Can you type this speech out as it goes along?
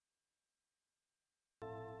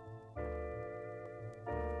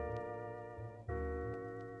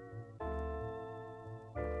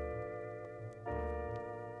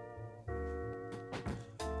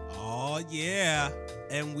Yeah,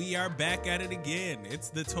 and we are back at it again. It's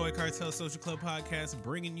the Toy Cartel Social Club podcast,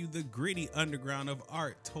 bringing you the gritty underground of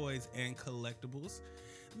art, toys, and collectibles.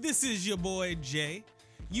 This is your boy Jay.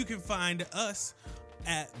 You can find us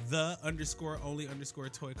at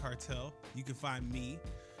 _only_toy cartel. You can find me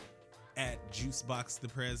at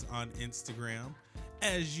JuiceBoxThePrez on Instagram.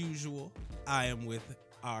 As usual, I am with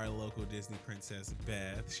our local Disney princess,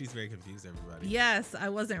 Beth. She's very confused, everybody. Yes, I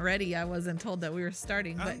wasn't ready. I wasn't told that we were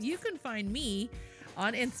starting, but you can find me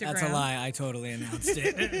on Instagram. That's a lie. I totally announced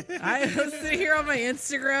it. I was sitting here on my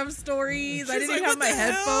Instagram stories. I didn't even have my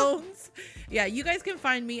headphones. Yeah, you guys can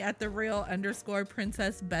find me at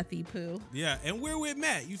 @thereal_Princess Bethy Pooh. Yeah, and we're with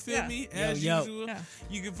Matt. You feel me? Yo, As yo. usual. Yeah.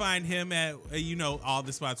 You can find him at, all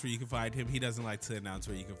the spots where you can find him. He doesn't like to announce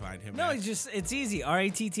where you can find him No, at. it's easy.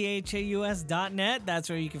 RATTHAUS.net. That's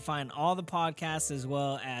where you can find all the podcasts as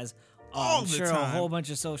well as All the a time. whole bunch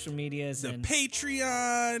of social medias. The and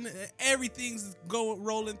Patreon, everything's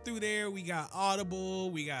rolling through there. We got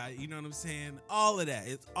Audible, we got, you know what I'm saying? All of that.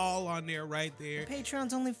 It's all on there right there.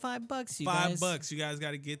 Patreon's only $5, you guys. $5. You guys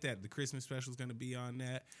got to get that. The Christmas special is going to be on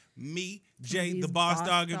that. Me, Jay, He's the Boss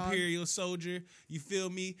Dog Boss Dog. Imperial Soldier. You feel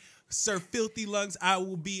me? Sir Filthy Lungs, I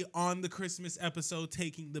will be on the Christmas episode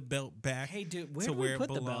taking the belt back Hey, dude, to where where do we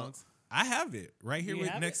put it the belongs. belt? I have it right here You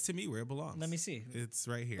have next it? to me where it belongs. Let me see. It's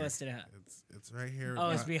right here. Bust it out. It's right here. Oh,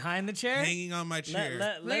 it's behind the chair? Hanging on my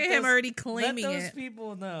chair. Look at him already claiming let those it.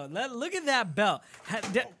 people know. Look at that belt.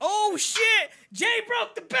 Oh, shit! Jay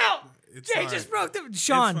broke the belt! It's Jay fine. just broke the...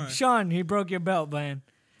 fine. Sean, he broke your belt, man.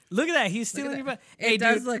 Look at that. He's stealing your belt. It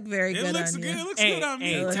does look very It good looks on good. It you. looks Hey, good on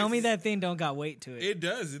me. hey, tell me that thing don't got weight to it. It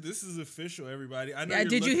does. This is official, everybody. I know. Yeah, you're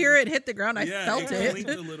did you looking- hear it hit the ground? I Yeah, felt it it. clinked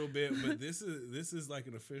a little bit, but this is like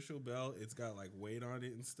an official belt. It's got like weight on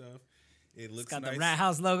it and stuff. It looks It's got nice. the Rat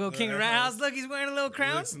House logo. The King of Rat Rat House. House. Look, he's wearing a little It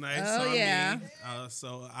crown. looks nice Oh, on yeah. me.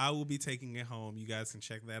 So I will be taking it home. You guys can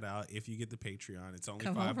check that out if you get the Patreon. It's only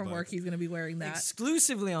Come $5. home from work, he's going to be wearing that.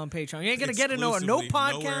 Exclusively on Patreon. You ain't going to get it no Exclusively,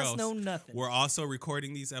 nowhere podcast, else. no nothing. We're also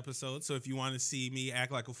recording these episodes, so if you want to see me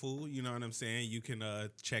act like a fool, you know what I'm saying, you can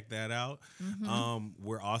check that out.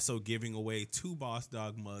 We're also giving away 2 Boss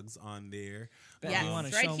Dog mugs on there. Yes, you want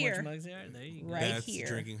to right show 'em here. which mugs they are? There you go. Right That's here.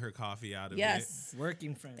 drinking her coffee out of it. Yes.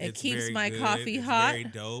 Working friends. It It's keeps very my good. coffee It's hot. Very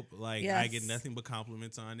dope. Like I Yes. get nothing but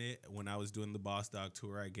compliments on it. When I was doing the Boss Dog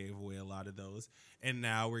tour, I gave away a lot of those, and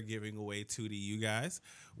now we're giving away 2 to you guys.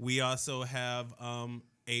 We also have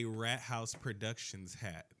a Rat House Productions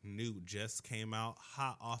hat, new, just came out,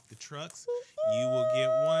 hot off the trucks. You will get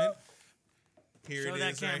one. Here Show it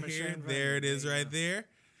that is right camera, show here. it in front There of it you. is There you right go. there.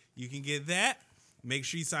 You can get that. Make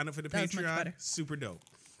sure you sign up for the That was much Patreon. better. Super dope.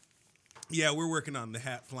 Yeah, we're working on the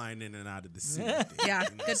hat flying in and out of the city. Yeah,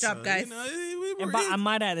 good job, guys. And I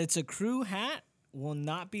might add, it's a crew hat. Will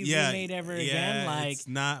not be remade ever again. Like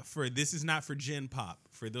this is not for Gen Pop.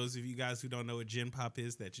 For those of you guys who don't know what Gen Pop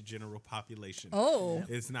is, that's your general population. Oh,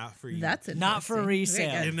 It's not for you. that's Not for interesting.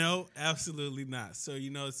 resale. Very You good. know, absolutely not. So,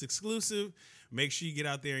 it's exclusive. Make sure you get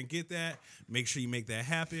out there and get that. Make sure you make that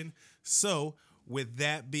happen. So, with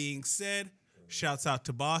that being said, shouts out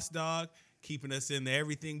to Boss Dog, keeping us in the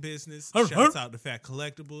everything business. Shouts out to Fat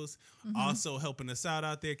Collectibles, also helping us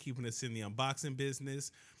out there, keeping us in the unboxing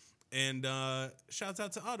business. And shouts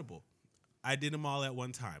out to Audible. I did them all at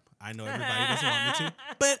one time. I know everybody doesn't want me to,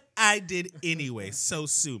 but I did anyway. So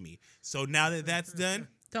sue me. So now that that's done,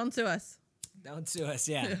 Don't sue us. don't sue us.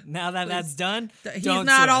 Yeah. Now that that's done, He's don't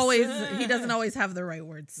not sue us. always. He doesn't always have the right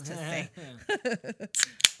words to say.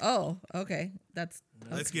 Oh, okay. That's.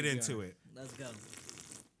 let's get into it. Let's go.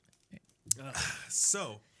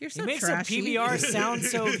 So You're so It makes trashy. a PBR sound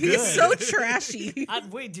so good. He's so trashy.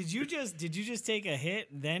 Wait, did you just take a hit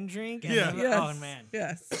then drink? And Yeah. then- Yes. Oh man.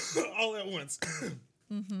 Yes. all at once.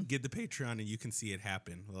 Get the Patreon and you can see it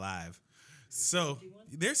happen live. So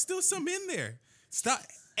there's still some in there. Stop.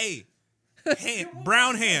 Hey,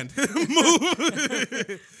 brown hand.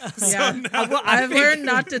 Move. Yeah. I've learned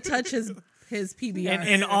not to touch his PBR. And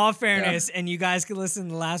in all fairness, and you guys can listen to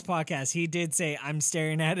the last podcast, he did say, "I'm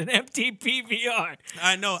staring at an empty PBR."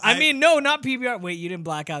 I know. I mean, no, not PBR. Wait, you didn't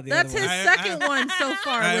black out the That's other his one. second one so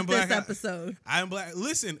far I am with this black out. episode. I'm black.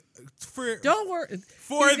 Listen, for Don't worry.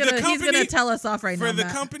 For he's the gonna, company, he's gonna tell us off right for now. the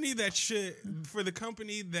Matt. company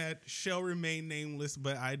that shall remain nameless,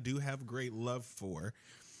 but I do have great love for.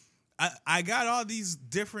 I got all these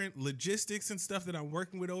different logistics and stuff that I'm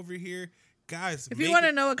working with over here. guys, If you want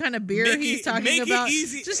to know what kind of beer he's talking about,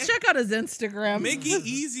 just check out his Instagram. Make it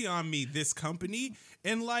easy on me, this company,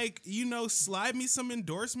 and like, slide me some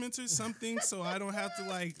endorsements or something, so I don't have to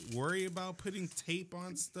like worry about putting tape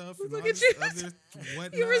on stuff. And Look all at you! Other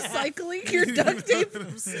whatnot. You're recycling your duct tape. What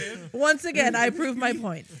I'm saying? Once again, I prove my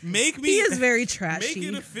point. He He is very trashy. Make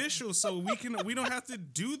it official so we don't have to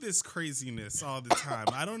do this craziness all the time.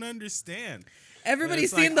 I don't understand. Everybody's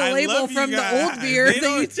It's seen like, the I label love you from the guys. old beer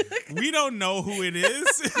that you took. We don't know who it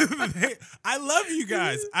is. I love you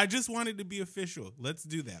guys. I just wanted to be official. Let's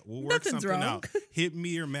do that. We'll work Nothing's something wrong. out. Hit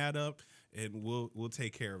me or Matt up, and we'll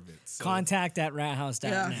take care of it. So, Contact at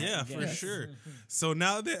rathouse.net. yeah, for Yes. sure. So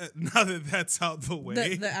now that that's out the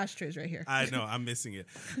way, The ashtray's right here. I know I'm missing it.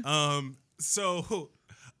 So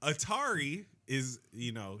Atari is,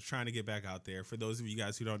 trying to get back out there. For those of you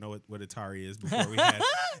guys who don't know what Atari is, before we had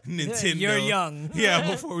Nintendo. You're young. Yeah,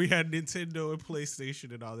 before we had Nintendo and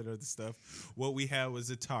PlayStation and all that other stuff, what we had was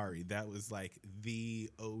Atari. That was like the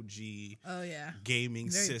OG Oh yeah. gaming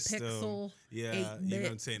Very system. pixel, Yeah, 8-bit. you know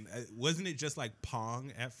what I'm saying? Wasn't it just like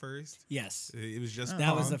Pong at first? Yes. It was just That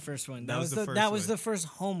Pong. was the first one. That was the first That was one. the first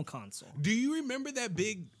home console. Do you remember that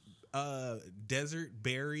big desert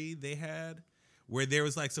berry they had? Where there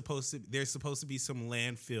was like there's supposed to be some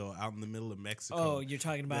landfill out in the middle of Mexico. Oh, you're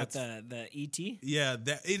talking about the ET? Yeah,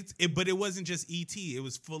 but it wasn't just ET. It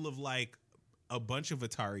was full of like a bunch of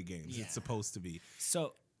Atari games. Yeah. It's supposed to be.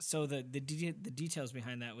 So the details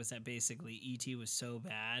behind that was that basically ET was so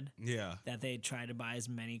bad Yeah. that they tried to buy as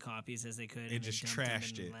many copies as they could and just dumped them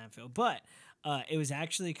trashed in it. the landfill. But it was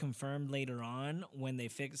actually confirmed later on when they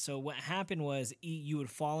fixed. So what happened was you would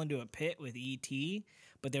fall into a pit with ET,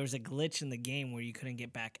 but there was a glitch in the game where you couldn't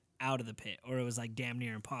get back out of the pit, or it was like damn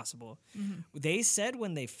near impossible. Mm-hmm. They said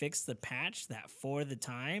when they fixed the patch that for the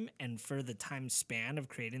time and for the time span of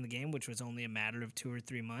creating the game, which was only a matter of 2 or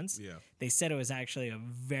 3 months, Yeah. they said it was actually a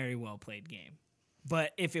very well played game.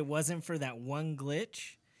 But if it wasn't for that one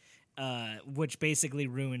glitch, which basically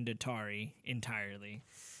ruined Atari entirely.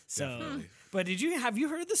 So, Definitely. but have you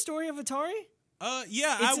heard the story of Atari?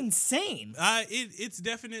 Yeah, It's insane. it's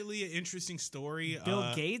definitely an interesting story.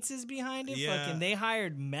 Bill Gates is behind it. yeah. Fucking, they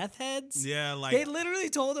hired meth heads. Yeah, like They literally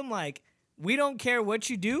told him like, we don't care what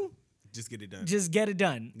you do, just get it done. just get it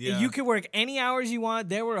done. Yeah. You can work any hours you want.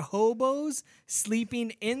 There were hobos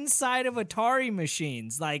sleeping inside of Atari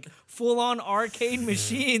machines, like full on arcade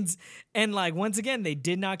machines. And like, once again, they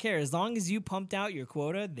did not care. As long as you pumped out your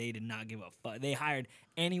quota, they did not give a fuck. They hired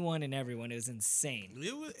anyone and everyone. It was insane.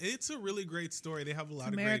 It's a really great story. They have a lot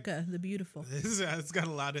of America, the beautiful. great. It's got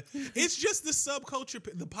a lot of. It's just the subculture.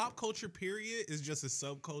 The pop culture period is just a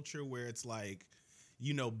subculture where it's like,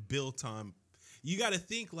 built on. You got to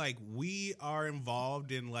think like we are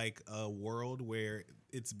involved in like a world where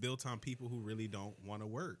it's built on people who really don't want to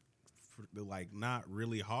work. Like not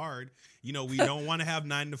really hard. We don't want to have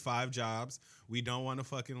 9-to-5 jobs. We don't want to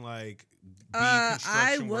fucking like be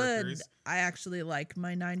construction workers. I actually like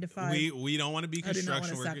my 9 to 5. We don't want to be I do not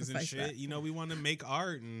construction wanna workers and sacrifice shit. that. We want to make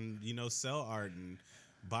art and sell art and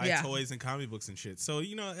buy Yeah. toys and comic books and shit. So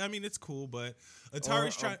it's cool, but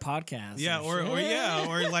Atari's Or trying. podcasts. Yeah, or shit.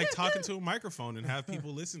 or like talking to a microphone and have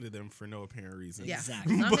people listen to them for no apparent reason. Yeah,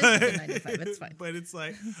 Exactly. as long as it's a 9 to 5, it's fine. But it's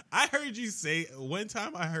like I heard you say one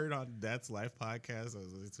time. I heard on That's Life podcast. I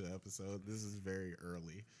was listening to an episode. This is very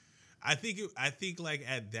early. I think like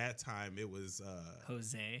at that time it was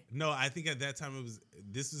Jose. no. I think at that time it was.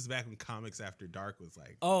 This was back when Comics After Dark was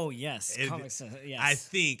like. Oh, yes. And Comics. Yes. I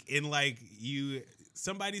think in like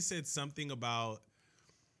somebody said something about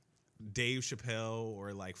Dave Chappelle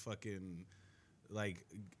or like fucking like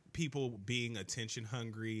people being attention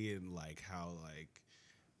hungry and like how like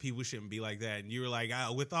people shouldn't be like that. And you were like,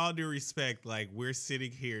 with all due respect, like we're sitting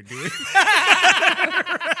here doing right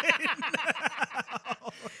now.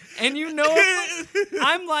 And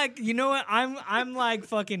I'm like, you know what? I'm like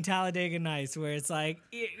fucking Talladega Nights, where it's like,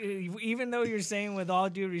 even though you're saying with all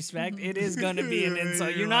due respect, it is gonna be an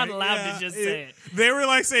insult. You're not like, allowed yeah, to just say it. They were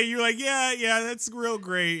like saying, you're like, yeah, that's real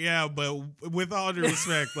great, yeah, but with all due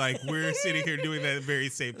respect, like we're sitting here doing that very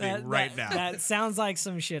same thing right now. That sounds like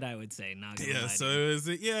some shit I would say. Not gonna lie So to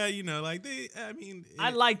you. it was, like they. I mean,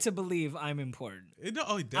 I like to believe I'm important.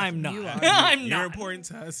 definitely. I'm not. You are. I'm You're not. important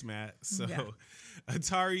to us, Matt. So Yeah.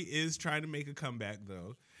 Atari is trying to make a comeback,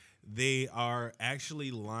 though. They are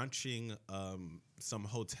actually launching some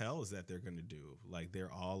hotels that they're going to do. Like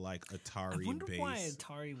they're all like Atari I wonder based. why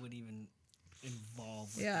Atari would even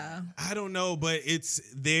involved with Yeah. I don't know, but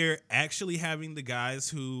they're actually having the guys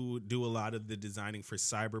who do a lot of the designing for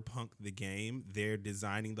Cyberpunk the game. They're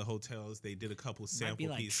designing the hotels. They did a couple that. sample Might be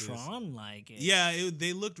like pieces. Tron like it. Yeah,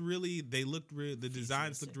 the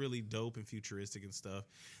designs looked really dope and futuristic and stuff.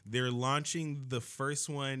 They're launching the first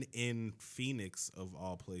one in Phoenix of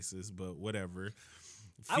all places, but whatever.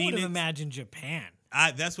 I would have imagined Japan.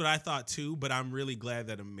 That's what I thought too, but I'm really glad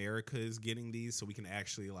that America is getting these so we can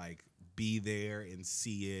actually like be there and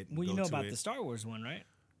see it. Well, you know about the Star Wars one, right?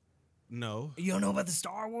 No. You don't know about the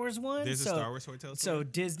Star Wars one? There's a Star Wars hotel. So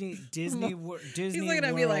Disney He's looking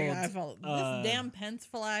at me like, I felt this damn Pence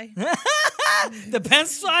fly. The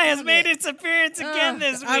Pence fly has made its appearance again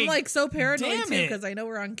this week. I'm like so paranoid Damn too it. because I know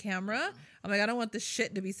we're on camera. I'm like, I don't want this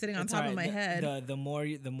shit to be sitting on It's top all of my right. head. The more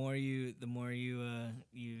you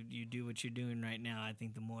do what you're doing right now, I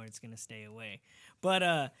think the more it's gonna stay away.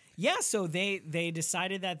 But yeah, so they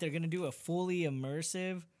decided that they're gonna do a fully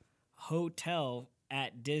immersive hotel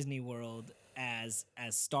at Disney World as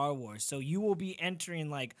Star Wars. So you will be entering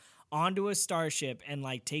like onto a starship and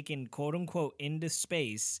like taken quote unquote into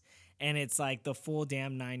space, and it's like the full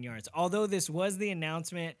damn 9 yards. Although this was the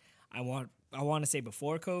announcement, I want to say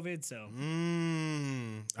before COVID, so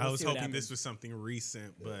I was see what hoping this happens. was something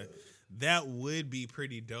recent, but that would be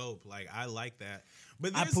pretty dope. Like I like that.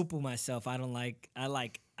 But I there's- poo poo myself. I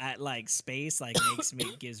like space. Like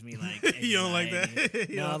gives me like anxiety. You don't like that?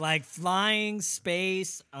 You No, don't- like flying,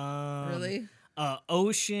 space, Really?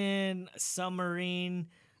 ocean, submarine,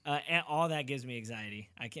 and all that gives me anxiety.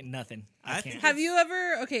 I can't. I can't. think Have you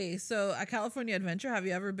ever, so a California adventure, have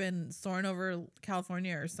you ever been soaring over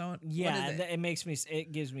California or so? Yeah, What is it?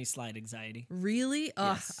 it gives me slight anxiety. Really?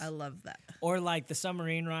 Oh, Yes. I love that. Or like the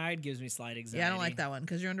submarine ride gives me slight anxiety. Yeah, I don't like that one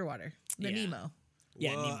because you're underwater. The Yeah. Nemo.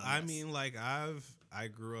 Yeah, well, Nemo, I yes. mean, like I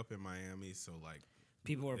grew up in Miami, so like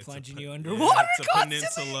People were it's a plunging pe- you yeah, underwater. it's a constantly.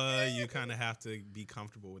 peninsula. You kind of have to be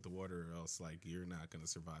comfortable with the water, or else like you're not gonna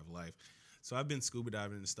survive life. So I've been scuba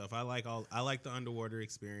diving and stuff. I like the underwater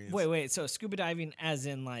experience. Wait. So scuba diving, as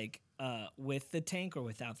in like with the tank or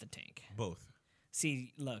without the tank? Both.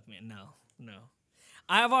 See, look, man, no.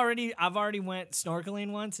 I've already went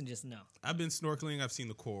snorkeling once and just no. I've been snorkeling. I've seen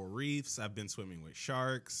the coral reefs. I've been swimming with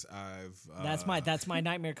sharks. I've That's my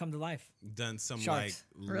nightmare come to life. done some Sharks.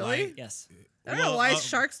 like Really? light- Yes, I don't know why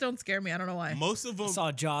sharks don't scare me. I don't know why. Most of them. I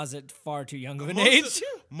saw Jaws at far too young of an most age.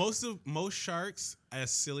 most sharks,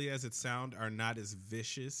 as silly as it sound, are not as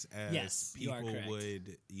vicious as Yes, you are people correct.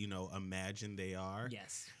 would imagine they are.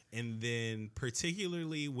 Yes, And then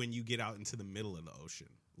particularly when you get out into the middle of the ocean,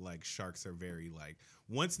 like sharks are very like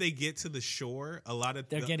once they get to the shore, a lot of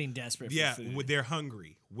they're getting desperate. yeah, for food. they're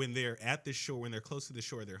hungry. When they're at the shore, when they're close to the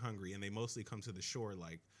shore, they're hungry, and they mostly come to the shore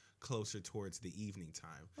like closer towards the evening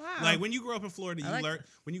time. Wow. Like when you grow up in Florida, I like learn that.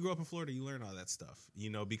 when you grow up in Florida, you learn all that stuff,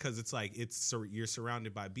 because it's like you're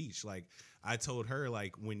surrounded by beach. Like I told her,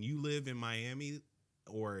 like when you live in Miami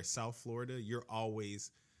or South Florida, you're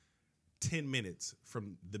always 10 minutes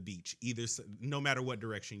from the beach, no matter what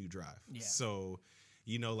direction you drive. Yeah. So,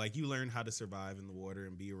 like you learn how to survive in the water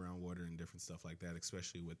and be around water and different stuff like that,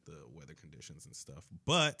 especially with the weather conditions and stuff.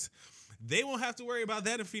 But they won't have to worry about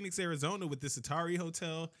that in Phoenix, Arizona with this Atari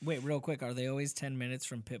hotel. Wait, real quick, are they always 10 minutes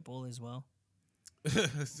from Pitbull as well?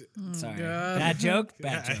 Mm, Sorry, God. bad joke. All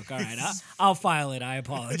right, I'll file it. I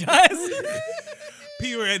apologize.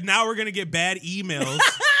 Peter, now we're going to get bad emails.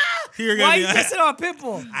 You're Why gonna are you pissing on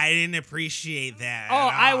Pitbull? I didn't appreciate that. Oh,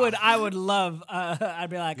 I would love. I'd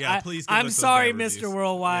be like, Yeah, please. Give I'm us those sorry, bad Mr. reviews.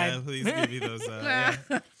 Worldwide. Yeah, please give me those. Yeah.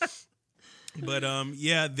 But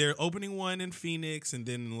yeah, they're opening one in Phoenix, and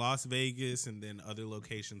then in Las Vegas, and then other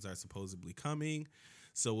locations are supposedly coming.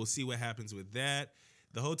 So we'll see what happens with that.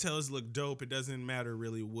 The hotels look dope. It doesn't matter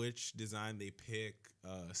really which design they pick.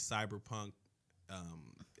 Cyberpunk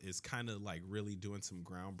is kind of like really doing some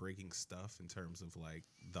groundbreaking stuff in terms of like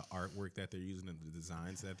the artwork that they're using and the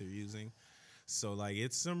designs that they're using. So like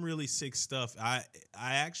it's some really sick stuff. I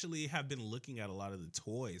actually have been looking at a lot of the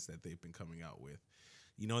toys that they've been coming out with,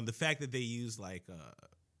 and the fact that they use like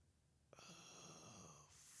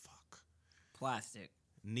Plastic.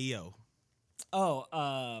 Neo,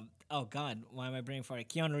 Oh God, why am I brain farting?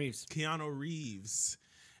 Keanu Reeves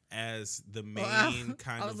as the main Wow.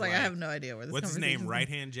 kind I of was like, I have no idea where this what's his name, conversation's Right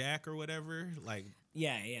Hand Jack or whatever. Like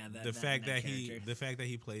Yeah. the fact that character.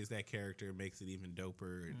 he plays that character makes it even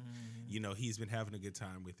doper. And, he's been having a good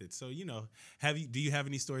time with it. So do you have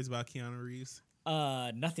any stories about Keanu Reeves?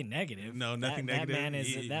 Nothing negative. No, nothing That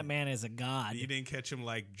negative? that man is a god. You didn't catch him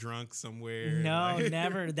like drunk somewhere? No, like-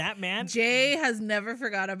 never. That man. Jay has never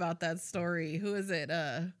forgot about that story. Who is it?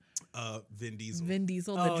 Vin Diesel. Vin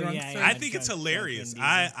Diesel, the Oh, drunk yeah, son. yeah. I think it's Drunk hilarious. Vin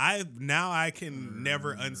Diesel. I now I can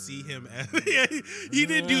never unsee him. He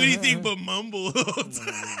didn't do anything but mumble the whole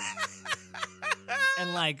time.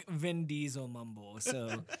 And like Vin Diesel mumble. So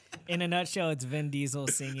in a nutshell, it's Vin Diesel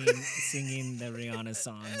singing the Rihanna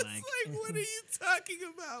song. It's Like, like, what are you talking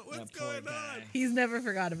about? What's That poor going guy. on? He's never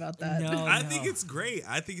forgot about that. no, I no. think it's great.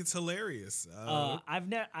 I think it's hilarious. Not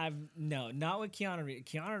with Keanu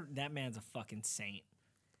Reeves. Keanu, that man's a fucking saint.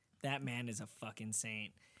 That man is a fucking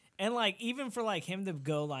saint. And like, even for like him to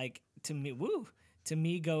go like to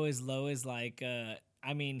me go as low as like,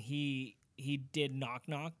 I mean, he did Knock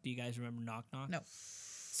Knock. Do you guys remember Knock Knock? No.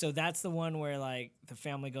 So that's the one where like the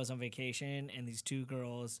family goes on vacation and these two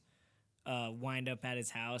girls wind up at his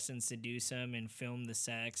house and seduce him and film the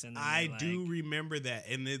sex. And then I like, do remember that,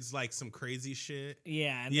 and it's like some crazy shit.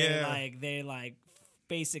 yeah, and Yeah. they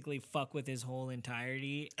basically fuck with his whole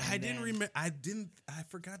entirety. I and didn't then- remember. I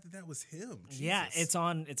forgot that was him. Yeah, Jesus. it's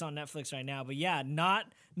on Netflix right now. But yeah, not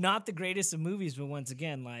the greatest of movies, but once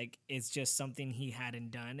again, like it's just something he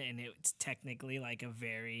hadn't done, and it's technically like a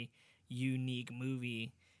very unique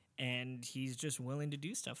movie, and he's just willing to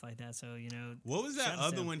do stuff like that. So What was that shout out to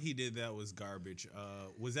other him. one he did that was garbage?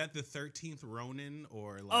 Was that the 13th Ronin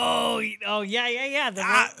or like? Oh yeah.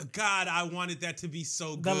 God, I wanted that to be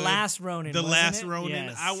so good. The Last Ronin. The wasn't Last it? Ronin.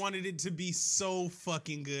 Yes. I wanted it to be so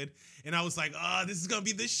fucking good. And I was like, oh, this is going to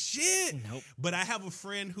be the shit. Nope. But I have a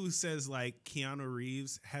friend who says like Keanu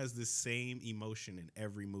Reeves has the same emotion in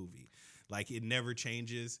every movie. Like it never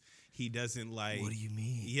changes. He doesn't like. What do you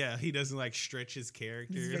mean? Yeah, he doesn't like stretch his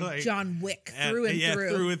character. He's like like John Wick through and yeah,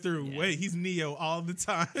 through. through and through. Yeah. Wait, he's Neo all the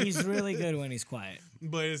time. He's really good when he's quiet.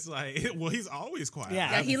 But it's like, well, he's always quiet. Yeah.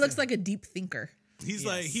 Yeah, he looks like a deep thinker. He's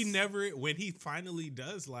like, he Yes. never, when he finally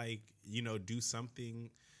does like, do something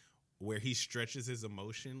where he stretches his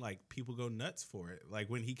emotion, like people go nuts for it. Like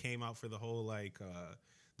when he came out for the whole like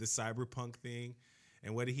the cyberpunk thing,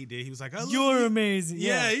 and what he did, he was like, I love You're you. amazing.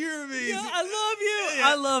 Yeah, you're amazing. Yeah, I love you. Yeah.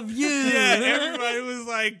 I love you. Yeah, everybody was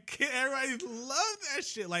like, everybody loved that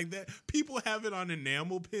shit like that. People have it on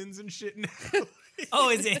enamel pins and shit now. Oh,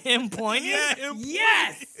 is it him pointing? Yeah, him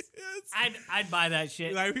Yes. pointing. I'd buy that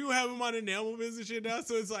shit. Like people have him on enamel pins and shit now,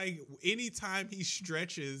 so it's like anytime he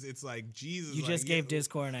stretches, it's like Jesus. You like, just gave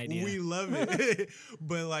Discord an idea. We love it,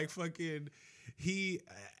 but like fucking, he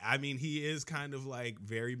is kind of like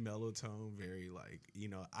very mellow tone, very like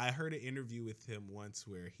I heard an interview with him once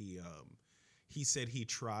where he said he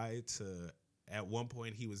tried to at one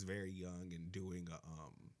point he was very young and doing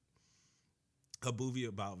a movie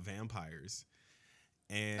about vampires.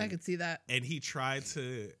 And I could see that. and he tried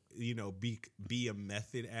to, be a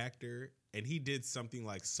method actor, and he did something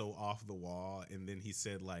like so off the wall. And then he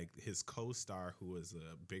said like his co-star, who was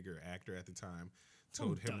a bigger actor at the time,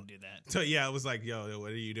 told him, Don't do that. So yeah, I was like, yo,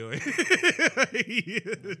 what are you doing?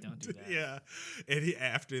 Don't do that. Yeah. And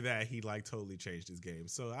after that, he like totally changed his game.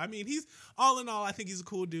 So, I mean, he's all in all, I think he's a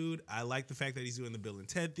cool dude. I like the fact that he's doing the Bill and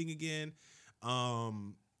Ted thing again.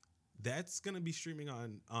 That's going to be streaming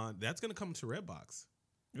on that's going to come to Redbox.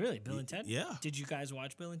 Really, Bill and Ted? Yeah. Did you guys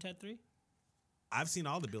watch Bill and Ted 3? I've seen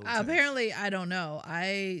all the Bill and Ted. Apparently, I don't know.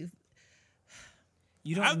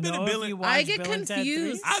 You don't I've been know a Bill if you and- watched I get Bill and Ted 3?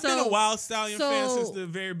 confused. I've been a So- Wild Stallion fan so- since the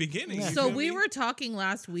very beginning. Yeah. you So feel we me? were talking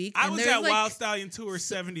last week. I and was there's at like, Wild Stallion Tour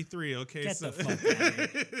 73, okay? Get the fuck out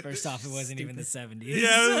of here. First off, it wasn't even the 70s.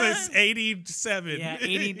 Yeah, it was 87. Yeah,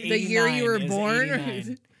 80, the year you were 89 is born.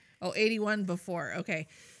 89. Oh, 81 before. Okay.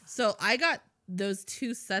 So I got those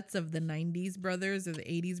two sets of the 90s brothers or the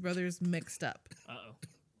 80s brothers mixed up. Uh-oh.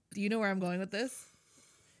 Do you know where I'm going with this?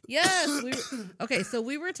 Yes. Okay, so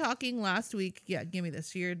we were talking last week. Yeah, give me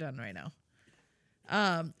this. You're done right now.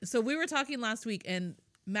 So we were talking last week, and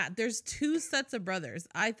Matt, there's two sets of brothers.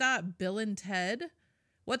 I thought Bill and Ted.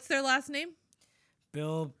 What's their last name?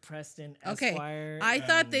 Bill Preston Okay. Esquire. I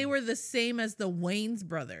thought they were the same as the Wayne's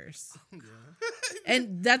brothers.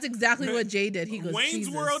 And that's exactly what Jay did. He goes, Wayne's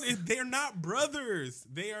Jesus. World, they're not brothers.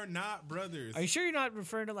 They are not brothers. Are you sure you're not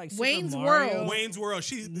referring to like Super Wayne's Mario? World. Wayne's World.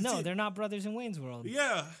 No, they're not brothers in Wayne's World.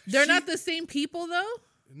 Yeah. They're not the same people though?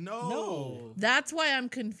 No. That's why I'm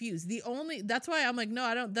confused. That's why I'm like, no,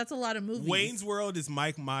 I don't. That's a lot of movies. Wayne's World is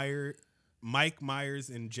Mike Myers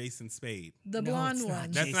and Jason Spade. the No, blonde it's not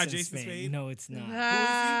one. That's not Jason Spade? No, it's not.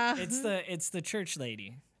 Ah. It's the church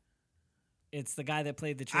lady. It's the guy that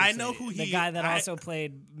played the church I know lady. who The he- guy that I- also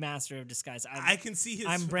played Master of Disguise. I can see his.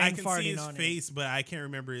 I'm brain I can see farting his on it. face, but I can't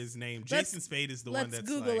remember his name. Let's- Jason Spade is the one Let's that's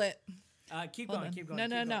Google like, it. Keep Hold going. on. Keep going. No, keep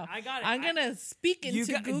no, going. no. I got it. I'm gonna speak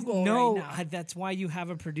into Google No, right now. that's why you have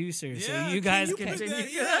a producer. So Yeah, you guys can you put continue.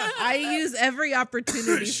 that- yeah. I use every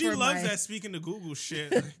opportunity She for loves my. that speaking to Google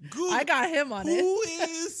shit. Google, I got him on it. Who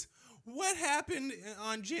is What happened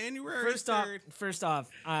on January First off, 3rd?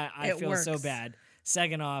 I It feel so works. bad.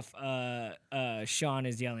 Second off, Sean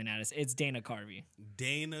is yelling at us. It's Dana Carvey.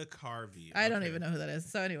 Dana Carvey. I don't Okay. even know who that is.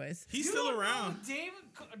 So, anyways, He's still around.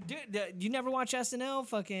 Dude, you never watch SNL?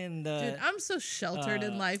 Fucking the. dude, I'm so sheltered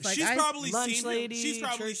in life. Like She's probably Lunch seen lady, him. She's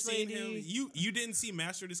probably church seen him. lady. You didn't see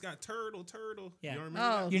Master Just Got Turtle. Yeah. You don't remember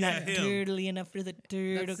Oh, that? You're Yeah, not him. dirty enough for the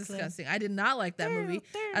turtle that's club. disgusting. I did not like that movie.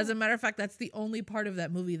 Turtle. As a matter of fact, that's the only part of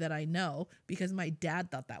that movie that I know because my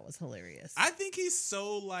dad thought that was hilarious. I think he's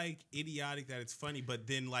so like idiotic that it's funny, but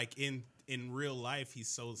then like in real life he's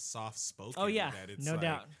so soft spoken. Oh yeah, that it's no like,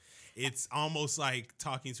 doubt. It's almost like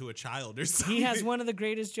talking to a child or something. He has one of the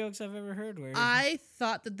greatest jokes I've ever heard. Where I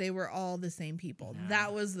thought that they were all the same people.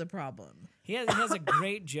 That was the problem. he has a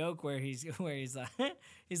great joke where he's like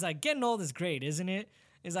he's like, getting old is great, isn't it?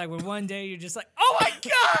 It's like where one day you're just like, oh my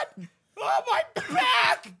god, oh my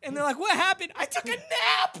back, and they're like, what happened? I took a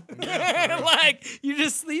nap. Like you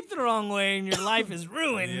just sleep the wrong way and your life is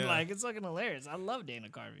ruined. Yeah. Like it's fucking hilarious. I love Dana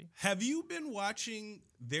Carvey. Have you been watching?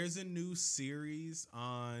 There's a new series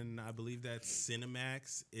on, I believe that's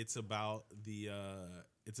Cinemax. It's about the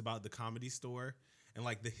Comedy Store and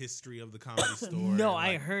like the history of the Comedy Store. No, and,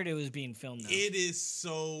 I like, heard it was being filmed. Though. it is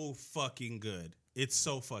so fucking good. It's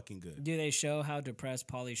so fucking good. Do they show how depressed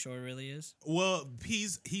Pauly Shore really is? Well,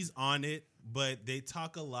 he's on it, but they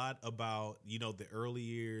talk a lot about, the early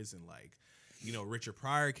years and like, Richard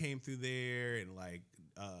Pryor came through there and like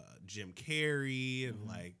Jim Carrey and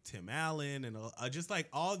like Tim Allen and just like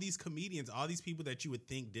all these comedians, all these people that you would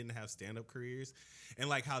think didn't have stand-up careers, and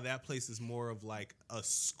like how that place is more of like a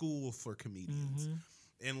school for comedians.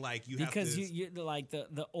 And like you have to you like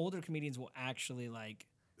the older comedians will actually like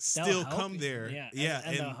still they'll help come you. there. Yeah,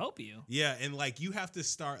 and they'll help you. Yeah, and like you have to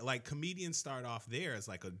start, like comedians start off there as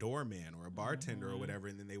like a doorman or a bartender or whatever,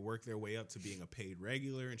 and then they work their way up to being a paid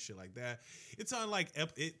regular and shit like that. It's on like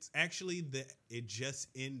it's actually it just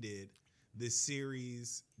ended. This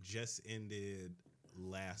series just ended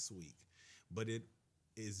last week, but it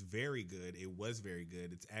is very good. It was very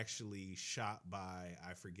good. It's actually shot by,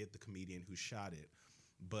 I forget the comedian who shot it,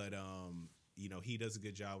 but he does a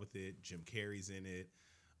good job with it. Jim Carrey's in it.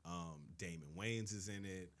 Damon Wayans is in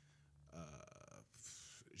it.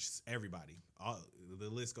 Just everybody. The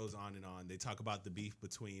list goes on and on. They talk about the beef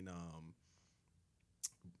between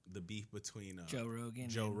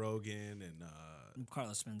Joe Rogan and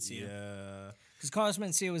Carlos Mencia. yeah, Because Carlos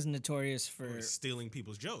Mencia was notorious for stealing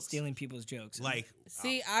people's jokes. Like,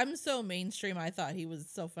 See, I'm so mainstream. I thought he was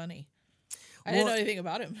so funny. I didn't know anything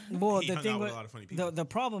about him. well, He the hung thing out with with a lot of funny people. the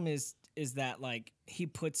problem is that like he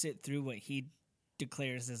puts it through what he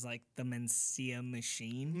declares as like the Mencia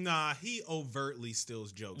machine. Nah, he overtly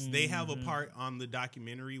steals jokes. They have a part on the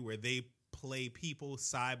documentary where they play people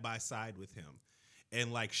side by side with him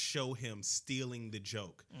and like show him stealing the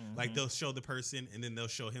joke. Like they'll show the person and then they'll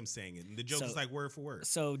show him saying it. And the joke is like word for word.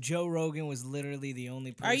 So Joe Rogan was literally the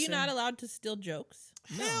only person. Are you not allowed to steal jokes?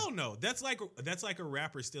 Hell no. That's like a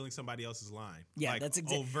rapper stealing somebody else's line. Yeah, like that's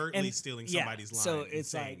overtly stealing somebody's line. So and it's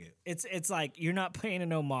saying like it. it's like you're not paying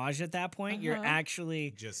an homage at that point. You're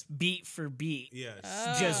actually Just beat for beat, yeah,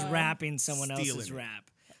 just rapping someone Stealing else's it. rap.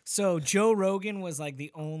 So Joe Rogan was like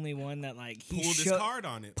the only one that like he pulled his card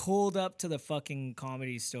on it. pulled up to the fucking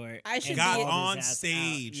Comedy Store. I should and Got be- pulled his on ass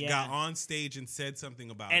stage. out. Yeah. Got on stage and said something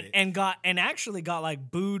about it. and actually got like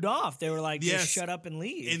booed off. They were like, Yes. just shut up and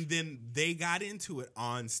leave. And then they got into it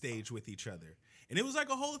on stage with each other. And it was like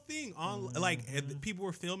a whole thing on like people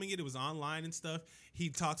were filming it. It was online and stuff. He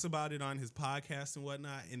talks about it on his podcast and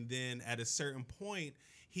whatnot. And then at a certain point,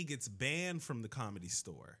 he gets banned from the Comedy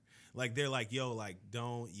Store. Like they're like, yo, like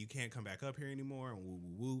you can't come back up here anymore. And woo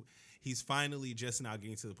woo woo. He's finally just now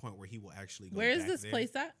getting to the point where he will actually go. Where is back this there.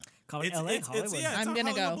 place at? Called It's, LA, it's, Hollywood. it's, yeah, it's I'm on gonna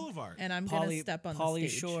Hollywood go Boulevard. and I'm gonna step on Pauly the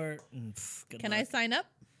stage. Shore. Good Can luck. I sign up?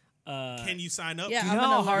 Can you sign up? Yeah, You I'm know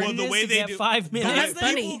gonna how hard hard. it is to get 5 minutes? That's But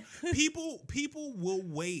funny. People will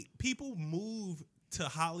wait. People move to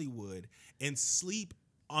Hollywood and sleep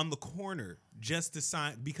on the corner just to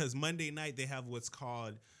sign because Monday night they have what's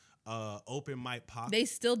called open mic potluck. They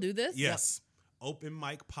still do this? Yes. Open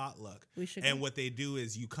mic potluck. We should And go. what they do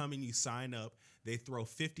is you come and you sign up. They throw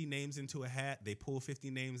 50 names into a hat. They pull 50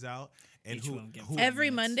 names out. And Each one get who Every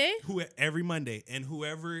Monday? every Monday, and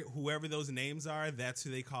whoever those names are, that's who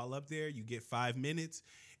they call up there. You get 5 minutes,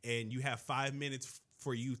 and you have 5 minutes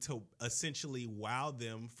for you to essentially wow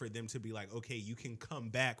them, for them to be like, okay, you can come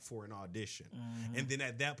back for an audition. And then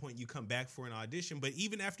at that point, you come back for an audition. But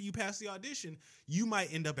even after you pass the audition, you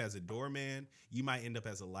might end up as a doorman. You might end up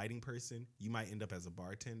as a lighting person. You might end up as a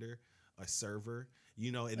bartender, a server.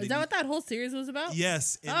 You know, and Is then that what that whole series was about?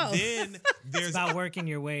 yes, and Oh. then It's there's about working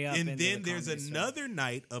your way up. and into then the there's comedy store. another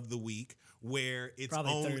night of the week where it's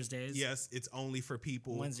Probably only Thursdays. Yes, it's only for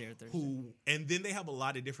people Wednesday or Thursday. who, and then they have a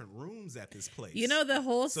lot of different rooms at this place. You know, the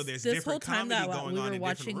whole So there's this whole different time that comedy going we on were in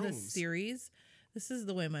watching different this rooms. series, this is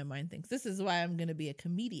the way my mind thinks. This is why I'm going to be a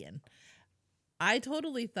comedian. I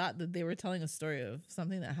totally thought that they were telling a story of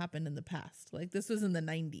something that happened in the past. Like this was in the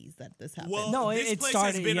 90s that this happened. Well, No, this it place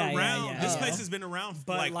started- has been yeah, yeah, around. yeah, This yeah. place has been around for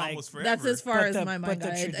But, like, almost forever. That's as far But as the- my mind but the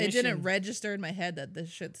got. It didn't tradition- register in my head that this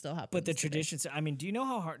shit still happens. But the today. traditions. I mean, do you know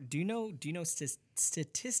how hard? Do you know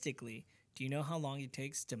statistically? Do you know how long it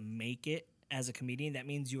takes to make it as a comedian? That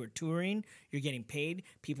means you are touring, you're getting paid,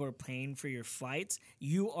 people are paying for your flights,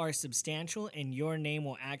 you are substantial, and your name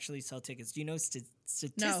will actually sell tickets. Do you know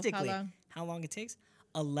statistically how long it takes?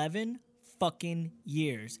 11 fucking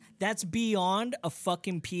years. That's beyond a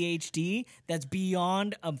fucking PhD. That's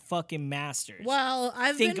beyond a fucking master's. Well,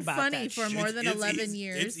 I've Think been about funny that for shit. more than It's 11 easy-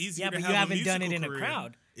 years. It's easier Yeah, to but you have haven't done it musical in a career.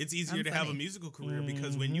 crowd. It's easier I'm to have a funny. musical career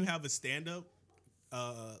because when you have a stand-up,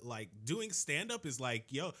 like doing stand-up is like,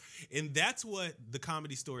 yo, and that's what the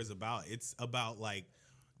Comedy Store is about. It's about like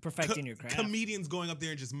Perfecting your craft. comedians going up there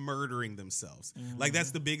and just murdering themselves. Like that's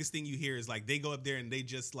the biggest thing you hear is like they go up there and they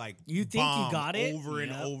just like You think you bomb got it? over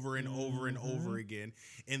and Yep. over and over and over again,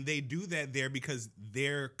 and they do that there because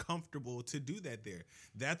they're comfortable to do that there.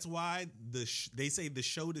 That's why they say the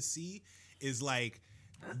show to see is like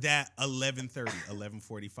that 11:30,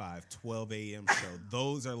 11:45, 12 a.m. show.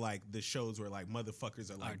 Those are like the shows where like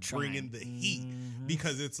motherfuckers are like bringing the heat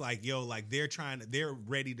because it's like, yo, like they're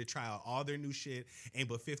ready to try out all their new shit and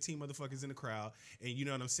put 15 motherfuckers in the crowd, and you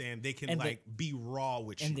know what I'm saying? They can And be raw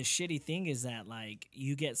with you. And the shitty thing is that like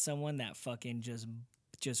you get someone that fucking just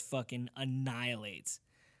fucking annihilates.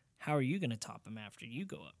 How are you gonna top him after you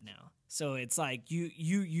go up now? So it's like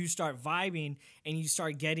you start vibing and you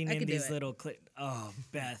start getting I in could do these it. little Oh,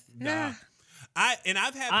 Beth. Nah. I've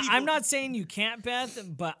had people, I'm not saying you can't, Beth,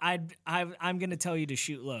 but I'm gonna tell you to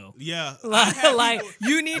shoot low. Yeah, I've had Like, people-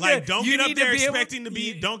 you need like to. don't you get up need there to be able- expecting to be.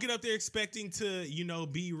 you- Don't get up there expecting to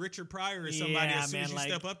be Richard Pryor or somebody Yeah, as soon man, as you like,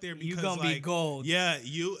 step up there you because gonna be like gold. Yeah,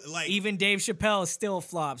 you like Even Dave Chappelle still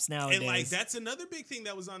flops nowadays. and like that's another big thing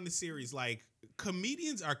that was on the series. Like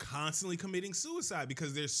comedians are constantly committing suicide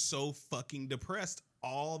because they're so fucking depressed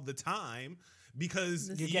all the time because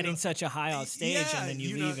You're you getting know, such a high off stage, and then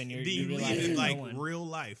you leave, and you leave realize in there's like no one. real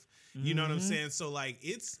life. You know what I'm saying? So like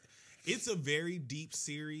it's a very deep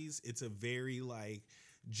series. It's a very like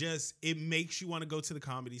just it makes you want to go to the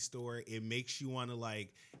Comedy Store. It makes you want to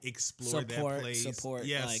like explore that place. Support,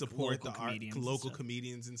 yeah, like, support the local art, comedians and local stuff.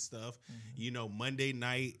 comedians and stuff. You know, Monday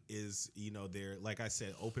night is they're like I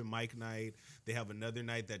said, open mic night. They have another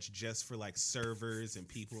night that's just for like servers and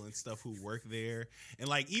people and stuff who work there. And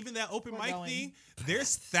like even that open mic going. thing,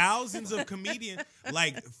 there's thousands of comedians,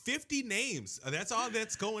 like 50 names. That's all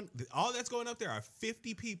that's going. All that's going up there are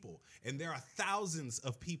 50 people, and there are thousands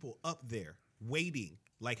of people up there waiting,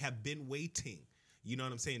 like have been waiting. You know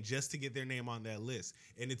what I'm saying? Just to get their name on that list.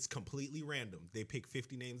 And it's completely random. They pick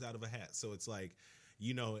 50 names out of a hat. So it's like,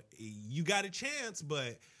 you got a chance,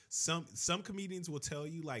 but some comedians will tell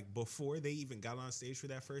you like before they even got on stage for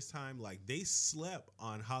that first time, like they slept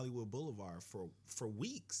on Hollywood Boulevard for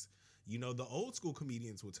weeks. The old school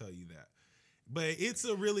comedians will tell you that. But it's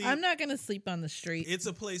a really I'm not gonna sleep on the street. it's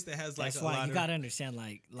a place that has like That's a why lot you of gotta understand,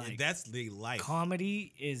 like that's the life.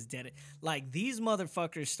 comedy is dead. Like these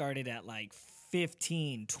motherfuckers started at like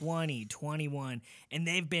 15, 20, 21, and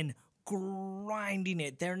they've been grinding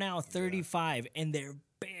it. They're now 35, and they're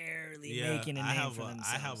barely making a name for themselves.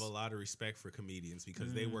 I have a lot of respect for comedians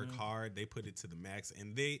because they work hard, they put it to the max,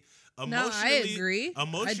 and they No, emotionally, I agree. I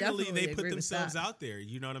Emotionally, definitely they put agree with themselves that. out there.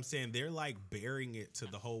 You know what I'm saying? They're like bearing it to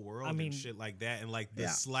the whole world I mean, and shit like that. And like the Yeah.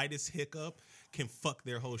 slightest hiccup can fuck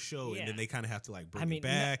their whole show, Yeah. and then they kind of have to like bring it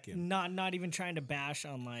back. And not even trying to bash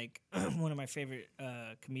on like one of my favorite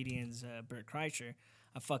comedians, Bert Kreischer.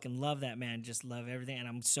 I fucking love that man. Just love everything, and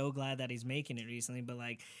I'm so glad that he's making it recently. But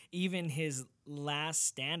like even his last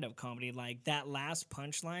stand-up comedy, like that last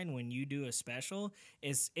punchline when you do a special,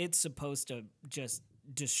 it's supposed to just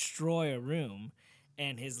destroy a room.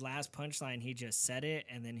 And his last punchline, he just said it,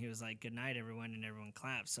 and then he was like, "Good night, everyone," and everyone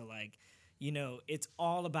clapped. So like, it's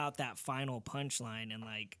all about that final punchline, and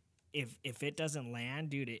like. If it doesn't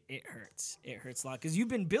land, dude, it hurts. It hurts a lot because you've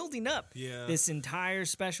been building up this entire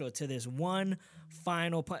special to this one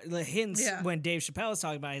final punch. When Dave Chappelle was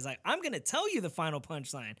talking about it, he's like, I'm going to tell you the final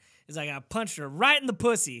punchline. It's like, I punched her right in the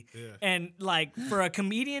pussy. Yeah. And like for a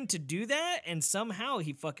comedian to do that, and somehow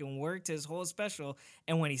he fucking worked his whole special.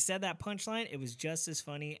 And when he said that punchline, it was just as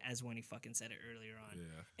funny as when he fucking said it earlier on.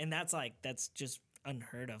 Yeah. And that's just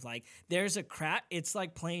unheard of. Like there's a crowd. It's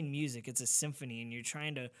like playing music. It's a symphony, and you're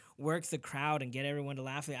trying to work the crowd and get everyone to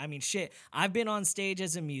laugh. I mean, shit. I've been on stage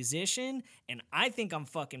as a musician, and I think I'm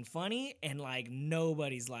fucking funny, and like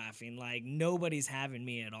nobody's laughing. Like nobody's having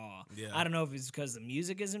me at all. Yeah. I don't know if it's because the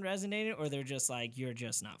music isn't resonating, or they're just like, you're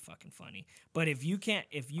just not fucking funny. But if you can't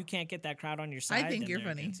get that crowd on your side, think then you're they're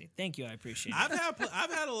funny. against you. Thank you. I appreciate it.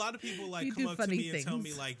 I've had a lot of people like You come do up to funny me and tell me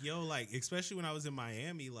things. like, yo, like especially when I was in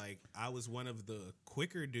Miami, like I was one of the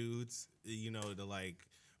quicker dudes, you know, to like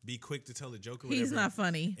be quick to tell a joke or whatever. He's not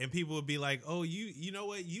funny. And people would be like, "Oh, you know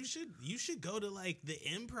what? You should go to like the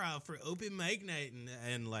Improv for open mic night."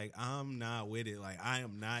 And like I'm not with it. Like I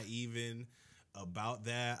am not even about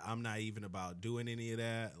that. I'm not even about doing any of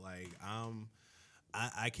that. Like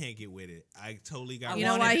I can't get with it. I totally got. You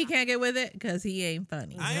know why he can't get with it? Because he ain't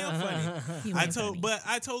funny. I am funny. He ain't funny. But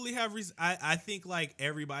I totally have reason. I think like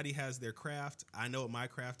everybody has their craft. I know what my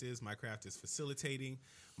craft is. My craft is facilitating.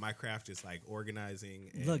 My craft is like organizing.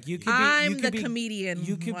 And, Look, you could know. be, I'm you could the be, comedian.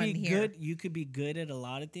 You could be here. good. You could be good at a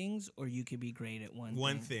lot of things, or you could be great at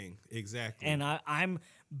one thing. Exactly. And I'm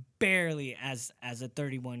barely as a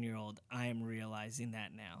 31-year-old. I am realizing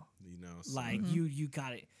that now. You know, so Like you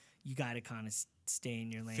got it. You got to kind of stay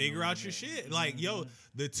in your lane. figure a out little your bit. shit. Like, yo,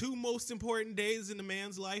 the two most important days in a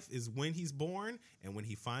man's life is when he's born and when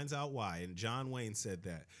he finds out why. And John Wayne said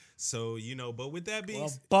that. So, you know, but with that being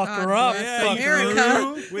Well, buck her God up, bless fuck America.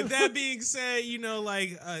 her. with that being said, you know,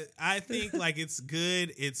 like I think like it's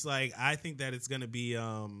good. It's like I think that it's gonna be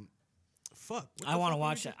fuck. What I the want to fuck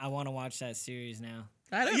watch were that. I want to watch that series now.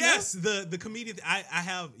 I don't Yes, the comedian. I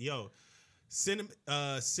have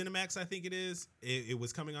Cinemax, I think it is. It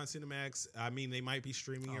was coming on Cinemax. I mean, they might be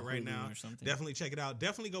streaming it right Hulu now. or something. Definitely check it out.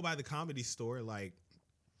 Definitely go by the Comedy Store. Like,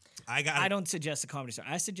 I don't suggest the Comedy Store.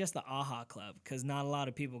 I suggest the AHA Club because not a lot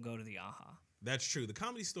of people go to the AHA. That's true. The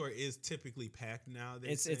Comedy Store is typically packed now.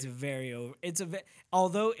 It's very over.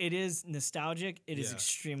 Although it is nostalgic, it is Yeah.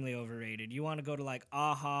 extremely overrated. You want to go to like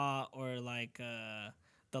AHA or like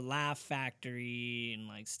the Laugh Factory and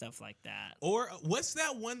like stuff like that. Or what's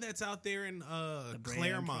that one that's out there in Brea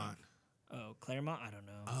Claremont? Oh, Claremont? I don't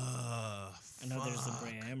know. I know there's the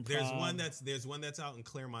Brea Improv. There's one that's out in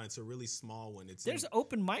Claremont. It's a really small one. There's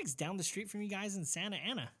open mics down the street from you guys in Santa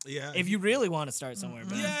Ana. Yeah. If you really want to start somewhere.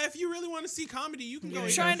 But Yeah, if you really want to see comedy, you can go. You're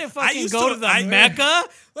You trying know. to I fucking used go to the Mecca?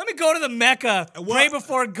 Let me go to the Mecca, pray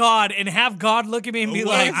before God, and have God look at me and be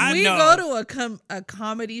Well, like, If we know. go to a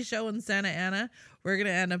comedy show in Santa Ana, we're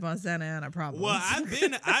gonna end up on Santa Ana problems. Well,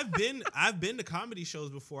 I've been to comedy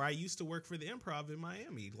shows before. I used to work for the Improv in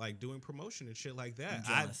Miami, like doing promotion and shit like that.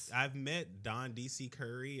 I'm jealous. I've met Don DC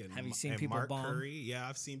Curry and Have you seen and people Mark bomb? Curry. Yeah,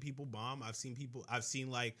 I've seen people bomb. I've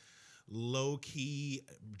seen like low key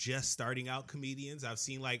just starting out comedians. I've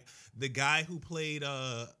seen like the guy who played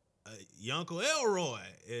Uncle Elroy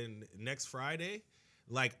in Next Friday.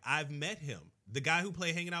 Like I've met him. The guy who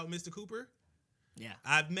played Hanging Out with Mr. Cooper. Yeah.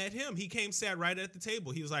 I've met him. He came, sat right at the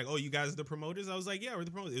table. He was like, "Oh, you guys are the promoters?" I was like, "Yeah, we're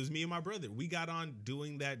the promoters." It was me and my brother. We got on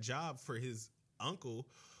doing that job for his uncle,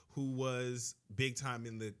 who was big time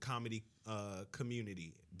in the comedy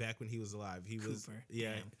community back when he was alive. He was,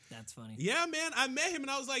 yeah. Damn, that's funny. Yeah, man. I met him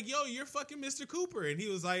and I was like, "Yo, you're fucking Mr. Cooper," and he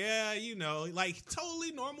was like, "Yeah, you know, like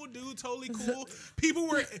totally normal dude, totally cool." People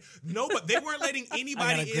were they weren't letting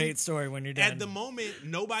anybody I got a great in. story when you're done. At the moment,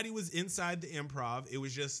 nobody was inside the Improv. It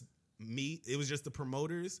was just me. It was just the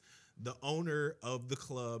promoters, the owner of the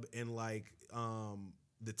club, and like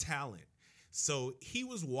the talent. So he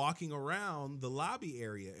was walking around the lobby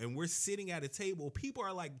area and we're sitting at a table. People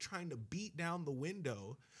are like trying to beat down the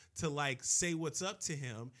window to like say what's up to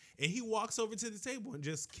him. And he walks over to the table and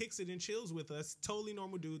just kicks it and chills with us. Totally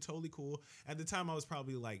normal dude, totally cool. At the time I was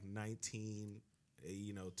probably like 19,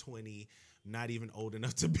 20, not even old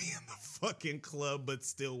enough to be in the fucking club, but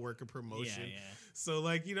still work a promotion. Yeah. So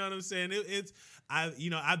like, you know what I'm saying?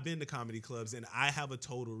 I've been to comedy clubs and I have a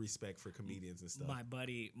total respect for comedians and stuff. My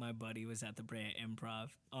buddy was at the Brea Improv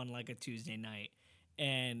on like a Tuesday night,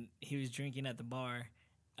 and he was drinking at the bar,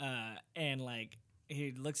 and like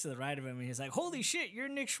he looks to the right of him and he's like, "Holy shit, you're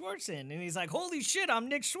Nick Schwartzen," and he's like, "Holy shit, I'm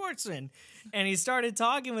Nick Schwartzen," and he started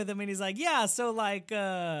talking with him and he's like, "Yeah, so like."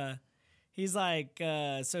 He's like,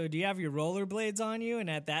 so do you have your rollerblades on you? And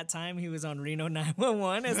at that time, he was on Reno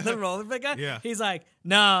 911 as the rollerblade guy. Yeah. He's like,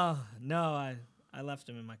 no, I left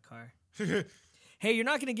him in my car. Hey, you're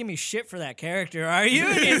not going to give me shit for that character, are you?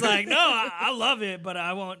 And he's like, no, I love it, but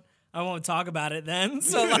I won't talk about it then.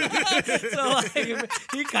 So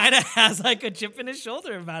he kind of has like a chip in his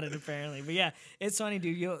shoulder about it apparently. But yeah, it's funny,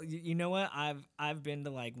 dude. You know what? I've been to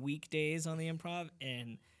like weekdays on the Improv,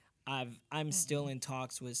 and I'm still in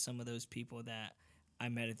talks with some of those people that I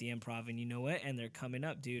met at the Improv, and you know what? And they're coming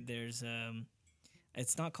up, dude. There's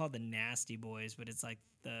it's not called the Nasty Boys, but it's like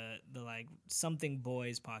the like something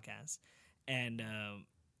boys podcast, and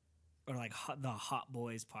or like the Hot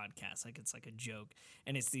Boys podcast. Like it's like a joke,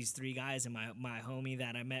 and it's these three guys, and my homie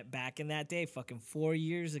that I met back in that day, fucking 4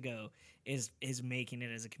 years ago, is making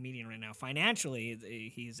it as a comedian right now.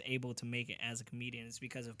 Financially, he's able to make it as a comedian. It's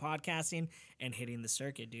because of podcasting and hitting the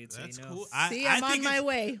circuit, dude. So That's you know. cool. I'm on my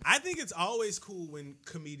way. I think it's always cool when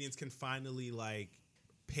comedians can finally like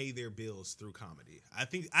pay their bills through comedy. I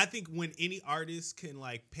think when any artist can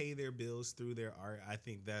like pay their bills through their art, I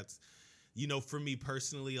think that's, you know, for me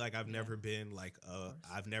personally, like I've never been like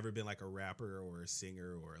a rapper or a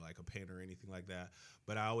singer or like a painter or anything like that,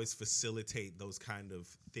 but I always facilitate those kind of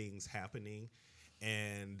things happening,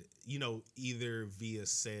 and you know, either via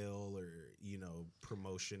sale or, you know,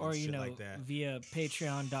 promotion or and shit you know, like that via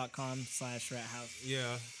patreon.com/rathouse.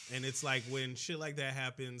 Yeah, and it's like when shit like that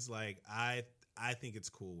happens, like I think it's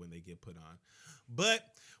cool when they get put on. But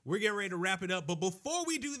we're getting ready to wrap it up. But before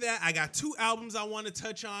we do that, I got 2 albums I want to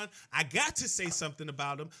touch on. I got to say something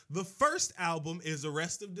about them. The first album is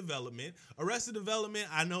Arrested Development. Arrested Development,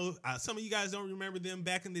 I know some of you guys don't remember them.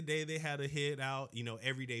 Back in the day, they had a hit out, you know,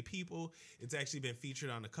 Everyday People. It's actually been featured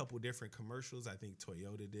on a couple different commercials. I think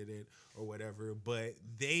Toyota did it or whatever. But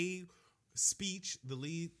Speech, the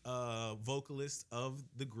lead vocalist of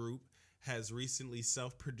the group, has recently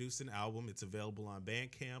self-produced an album. It's available on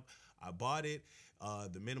Bandcamp. I bought it.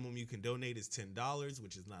 The minimum you can donate is $10,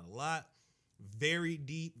 which is not a lot. Very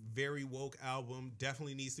deep, very woke album.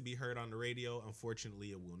 Definitely needs to be heard on the radio.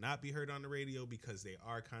 Unfortunately, it will not be heard on the radio because they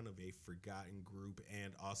are kind of a forgotten group.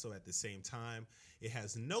 And also at the same time, it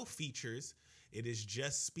has no features. It is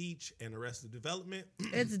just Speech and Arrested Development.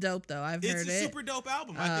 It's dope though. I've heard it. It's a super dope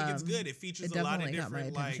album. I think it's good. It features a lot of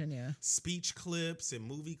different like speech clips and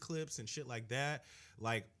movie clips and shit like that.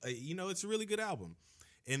 Like, you know, it's a really good album.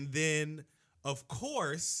 And then, of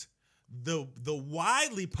course, the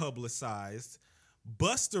widely publicized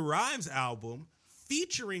Busta Rhymes album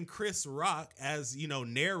featuring Chris Rock as, you know,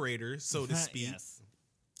 narrator, so to speak. Yes.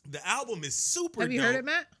 The album is super dope. Have you heard it,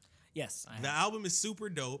 Matt? Yes. The album is super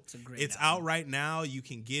dope. It's album. out right now. You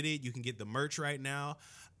can get it. You can get the merch right now.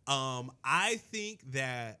 I think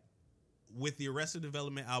that with the Arrested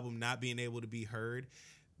Development album not being able to be heard,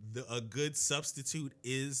 a good substitute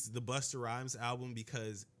is the Busta Rhymes album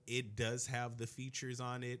because it does have the features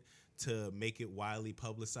on it to make it widely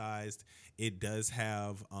publicized. It does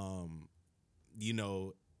have, you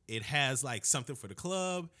know, it has like something for the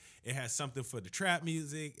club. It has something for the trap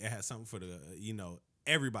music. It has something for the, you know,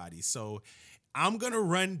 everybody. So I'm going to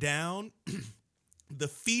run down the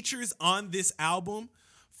features on this album.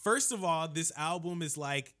 First of all, this album is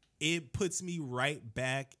like, it puts me right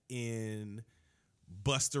back in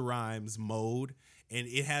Busta Rhymes mode, and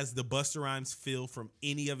it has the Busta Rhymes feel from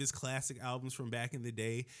any of his classic albums from back in the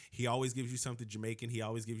day. He always gives you something Jamaican. He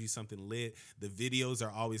always gives you something lit. The videos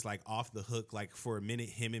are always like off the hook. Like for a minute,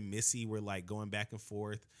 him and Missy were like going back and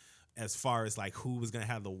forth as far as like who was gonna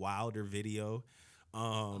have the wilder video.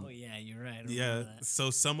 Oh yeah, you're right. Yeah.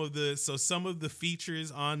 So some of the features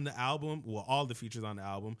on the album, well, all the features on the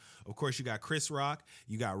album, of course, you got Chris Rock,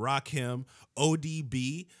 you got Rakim,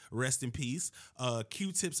 ODB, rest in peace.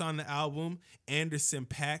 Q-Tips on the album, Anderson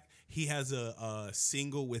 .Paak. He has a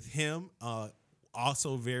single with him,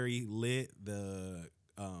 also very lit. The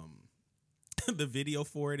the video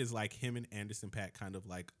for it is like him and Anderson .Paak kind of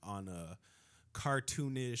like on a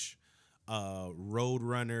cartoonish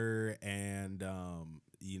Roadrunner and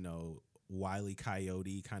you know, Wile E.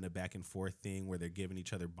 Coyote kind of back and forth thing where they're giving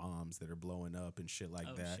each other bombs that are blowing up and shit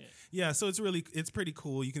like that. Shit. Yeah, so it's pretty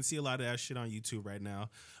cool. You can see a lot of that shit on YouTube right now.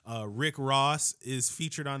 Rick Ross is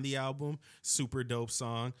featured on the album. Super dope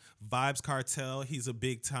song. Vibes Cartel, he's a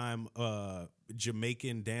big time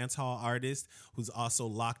Jamaican dancehall artist who's also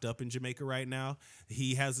locked up in Jamaica right now.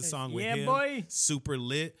 He has a song with him. Boy. Super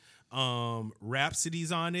lit.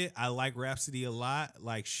 Rhapsody's on it. I like Rhapsody a lot.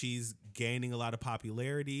 Like, she's gaining a lot of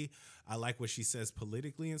popularity. I like what she says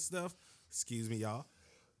politically and stuff. Excuse me, y'all.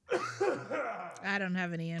 I don't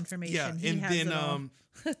have any information. Yeah, he and has then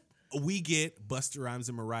we get Busta Rhymes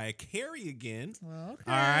and Mariah Carey again. Okay. All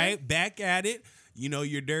right, back at it. You know,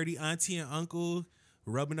 your dirty auntie and uncle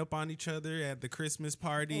rubbing up on each other at the Christmas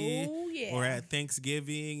party or at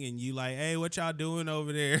Thanksgiving, and you like, hey, what y'all doing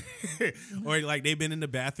over there? Or like they've been in the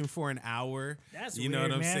bathroom for an hour. That's you weird, know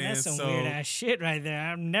what I'm man. saying? That's some weird ass shit right there.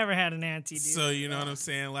 I've never had an auntie do So you know what I'm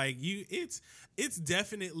saying? Like it's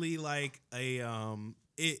definitely like a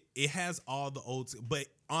it has all the old, but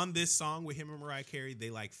on this song with him and Mariah Carey, they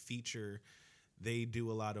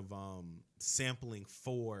do a lot of sampling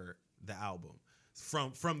for the album.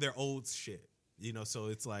 from their old shit. You know, so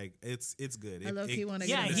it's like it's good. I low-key wanna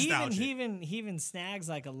Yeah, get he even snags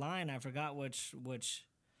like a line. I forgot which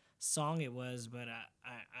song it was, but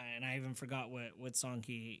I even forgot what song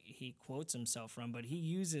he quotes himself from. But he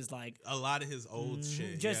uses like a lot of his old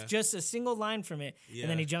shit. Just a single line from it, and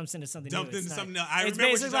then he jumps into something. Jumped new. into It's something not, else. I it's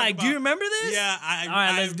remember basically like, do you remember this? Yeah, all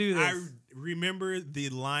right, let's do this. I remember the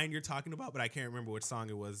line you're talking about, but I can't remember which song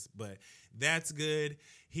it was. But that's good.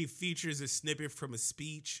 He features a snippet from a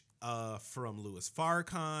speech from Louis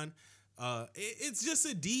Farrakhan. It's just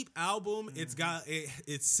a deep album. It's got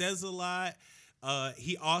it says a lot.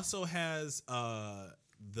 He also has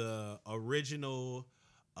the original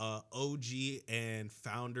OG and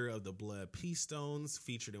founder of the Blood Peace Stones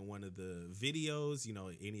featured in one of the videos. You know,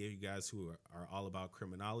 any of you guys who are all about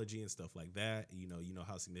criminology and stuff like that, you know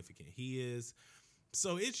how significant he is.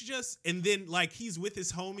 So it's just, and then like he's with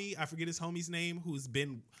his homie, I forget his homie's name, who's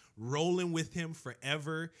been rolling with him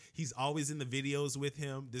forever. He's always in the videos with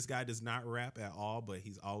him. This guy does not rap at all, but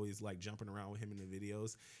he's always like jumping around with him in the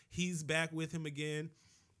videos. He's back with him again.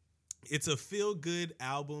 It's a feel-good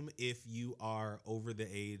album if you are over the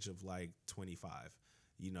age of like 25,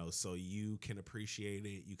 you know, so you can appreciate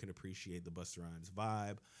it. You can appreciate the Busta Rhymes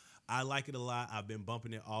vibe. I like it a lot. I've been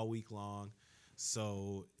bumping it all week long.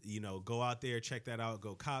 So, you know, go out there, check that out.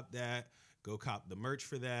 Go cop that. Go cop the merch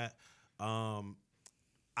for that. I'm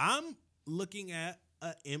looking at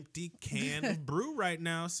an empty can of brew right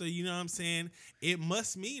now. So, you know what I'm saying? It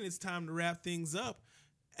must mean it's time to wrap things up.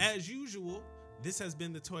 As usual, this has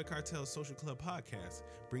been the Toy Cartel Social Club Podcast,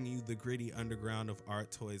 bringing you the gritty underground of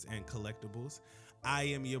art, toys, and collectibles. I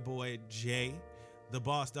am your boy, Jay, the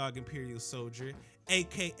Boss Dog Imperial Soldier,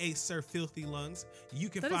 a.k.a. Sir Filthy Lungs. You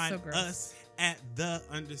can find us at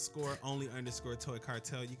 _Toy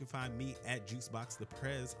Cartel. You can find me at Juicebox the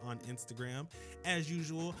Prez on Instagram. As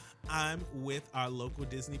usual, I'm with our local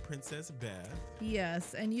Disney princess, Beth.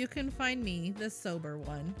 Yes, and you can find me, the sober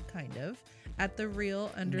one, kind of, at the real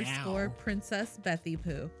 _ Princess Bethy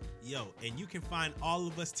Poo. Yo, and you can find all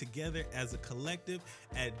of us together as a collective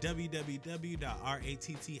at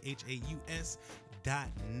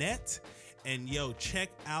www.rathaus.net. And yo, check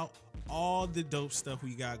out all the dope stuff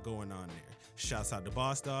we got going on there. Shouts out to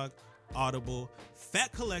Boss Dog, Audible,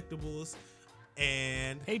 Fat Collectibles,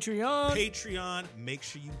 and Patreon. Make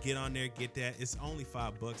sure you get on there, get that. It's only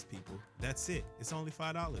 $5, people. That's it. It's only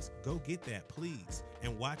 $5. Go get that, please.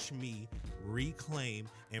 And watch me reclaim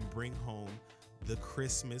and bring home the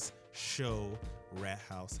Christmas show Rat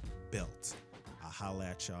House belt. I'll holla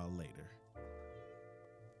at y'all later.